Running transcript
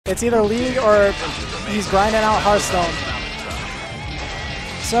It's either League or he's grinding out Hearthstone.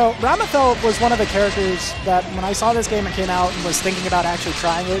 So Ramafel was one of the characters that when I saw this game and came out and was thinking about actually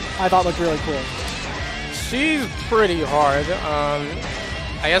trying it, I thought looked really cool. She's pretty hard.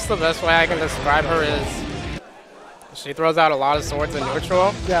 I guess the best way I can describe her is she throws out a lot of swords in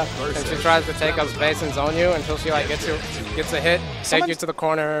neutral. Yeah. And she tries to take up space and zone you until she like gets a hit, take you to the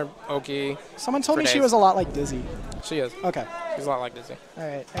corner, Oki. Someone told me she was a lot like Dizzy. She is. Okay. She's a lot like Dizzy. All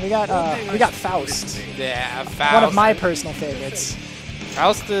right. And we got Faust. Yeah, Faust. One of my personal favorites.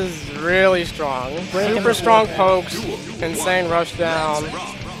 Faust is really strong. Super strong pokes, insane rush down,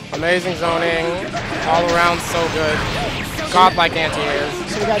 amazing zoning, all around so good. Godlike anti-airs.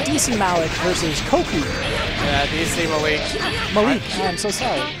 So we got DC Malik versus Koku. Yeah, DC Malik. Malik, oh, I'm so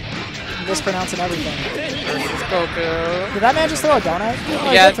sorry. I'm mispronouncing everything. Versus Koku. Did that man just throw a donut?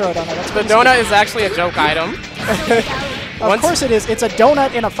 Oh, yeah, he did throw a donut. That's the donut is actually a joke item. Of course it is. It's a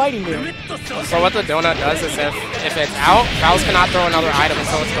donut in a fighting game. So what the donut does is if it's out, Faust cannot throw another item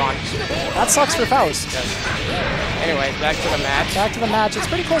until it's gone. That sucks for Faust. Yes. Anyway, back to the match. Back to the match. It's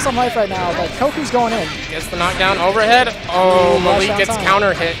pretty close on life right now, but Koku's going in. Gets the knockdown overhead. Oh, Malik gets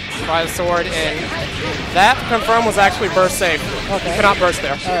counter hit by a sword in. That confirm was actually burst safe. Okay. Cannot burst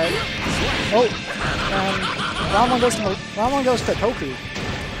there. All right. Oh, and round one goes to Koku.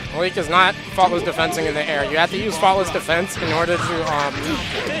 Malik is not faultless defensing in the air. You have to use faultless defense in order to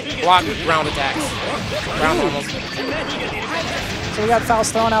block ground attacks. Ground normals. So we got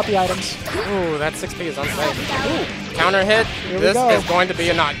Faust throwing out the items. Ooh, that 6P is unsafe. Ooh, counter hit. This is going to be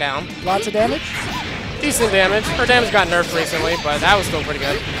a knockdown. Lots of damage? Decent damage. Her damage got nerfed recently, but that was still pretty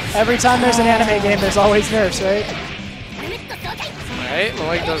good. Every time there's an anime game, there's always nerfs, right? Alright,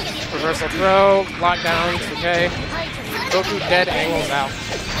 Malik does reversal throw, lockdown, okay. Koku dead angles out.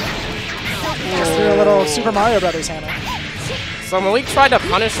 Just threw a little Super Mario Brothers hammer. So Malik tried to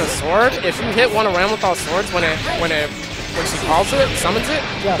punish a sword. If you hit one of Ramlethal's swords when she calls it, summons it,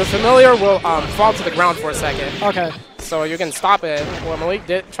 yeah, the familiar will fall to the ground for a second. Okay. So you can stop it. What Malik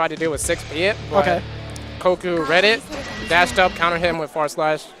did try to do was 6P it. Okay. Koku read it, dashed up, counter him with far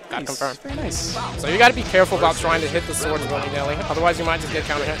slash, got confirmed. Very nice. So you got to be careful about trying to hit the swords willy-nilly. Otherwise you might just get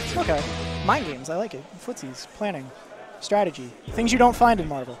counter hit. Okay. Mind games, I like it. Footsies, planning, strategy, things you don't find in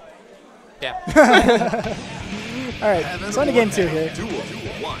Marvel. Yeah. All right, so into game 2 here.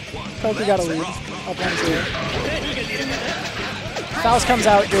 Koku got a lead, up 1-0. Faust comes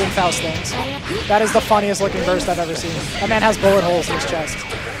out doing Faust things. That is the funniest looking burst I've ever seen. That man has bullet holes in his chest.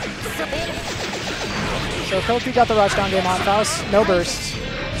 So Koku got the rushdown game on Faust, no bursts.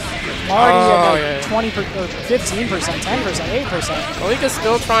 Already at 20%, 15%, 10%, 8%. Malik is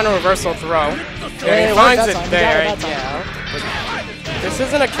still trying to reversal throw. Yeah, he finds it there, yeah. This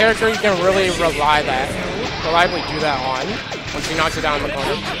isn't a character you can really reliably do that on once he knocks it down in the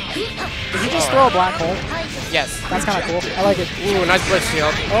corner. Did he just throw a black hole? Yes. That's kind of cool. I like it. Ooh, nice blitz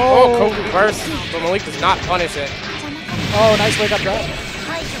shield. Oh, Koku burst, but Malik does not punish it. Oh, nice wake up drop.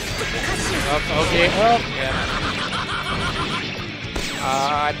 Okay. Yeah.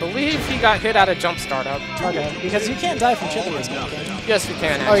 I believe he got hit at a jump startup. Okay, because you can't die from chip in this game, can you? Yes, you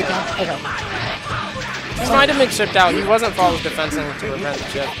can. Oh, you can? Okay. He might have been chipped out. He wasn't faultless defensing to prevent the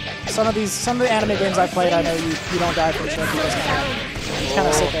chip. Some of the anime games I've played, I know you don't die from chip. You just kind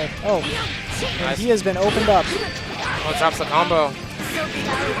of sit there. Oh, and he has been opened up. Oh, drops the combo.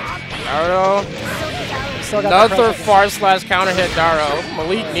 Daro. Another far slash counter hit Daro.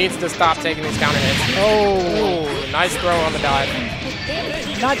 Malik needs to stop taking these counter hits. Oh, ooh, nice throw on the dive.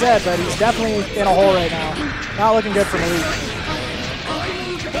 Not dead, but he's definitely in a hole right now. Not looking good for Malik.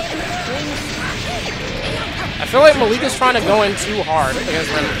 I feel like Malik is trying to go in too hard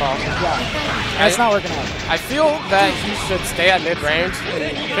against Ramlethal. Yeah, that's not working out. I feel that he should stay at mid-range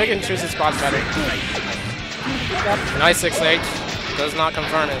and pick and choose his spots better. Yep. Nice 6H. Does not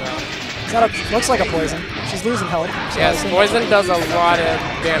confirm it though. Looks like a poison. She's losing health. Yes, poison does a lot of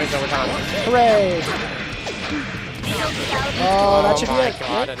damage over time. Hooray! Oh, that should be it.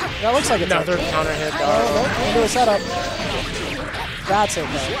 God. That looks like another counter hit. Oh, into a setup. That's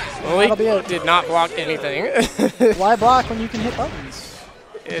okay. That'll be it. Did not block anything. Why block when you can hit buttons?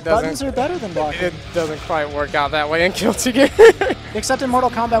 Buttons are better than blocking. It doesn't quite work out that way in Guilty Gear. Except in Mortal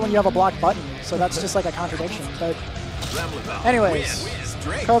Kombat when you have a blocked button, so that's just like a contradiction. But anyways,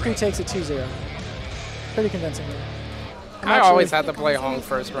 Koku takes it 2-0. Pretty convincingly. I always had to play Hong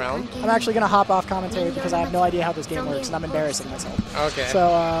first round. I'm actually going to hop off commentary because I have no idea how this game works, and I'm embarrassing myself. Okay.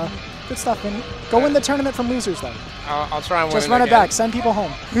 So, good stuff, man. Go win the tournament from losers, though. I'll try and win it. Just run it back. Send people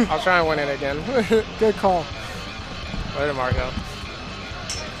home. I'll try and win it again. Good call. Later, Marco.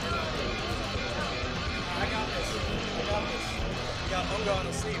 I got this. I'm going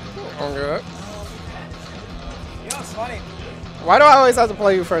to sleep. I'm good. You know what's funny? Why do I always have to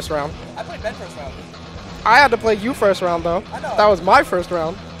play you first round? I played Ben first round. I had to play you first round, though. I know. That was my first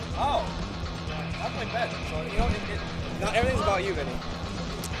round. Oh. I played Ben. So, you know, not everything's about you, Vinny.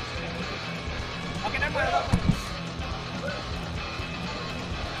 Okay, never mind.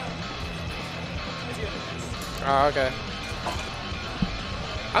 Oh, okay.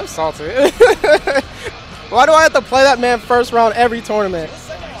 I'm salty. Why do I have to play that man first round every tournament?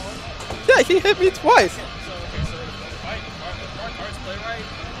 Yeah, he hit me twice.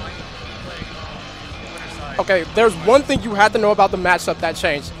 Okay, there's one thing you had to know about the matchup that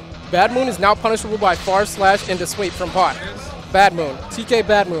changed. Bad Moon is now punishable by far slash into sweep from pot. Bad Moon. TK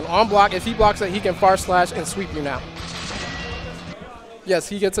Bad Moon. On block, if he blocks it, he can far slash and sweep you now. Yes,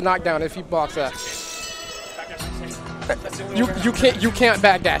 he gets a knockdown if he blocks that. You can't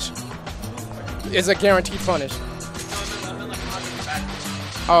backdash. It's a guaranteed punish.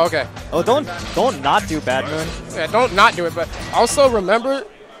 Oh, okay. Oh, don't not do Bad Moon. Yeah, don't not do it, but also remember,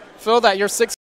 Phil, that you're 6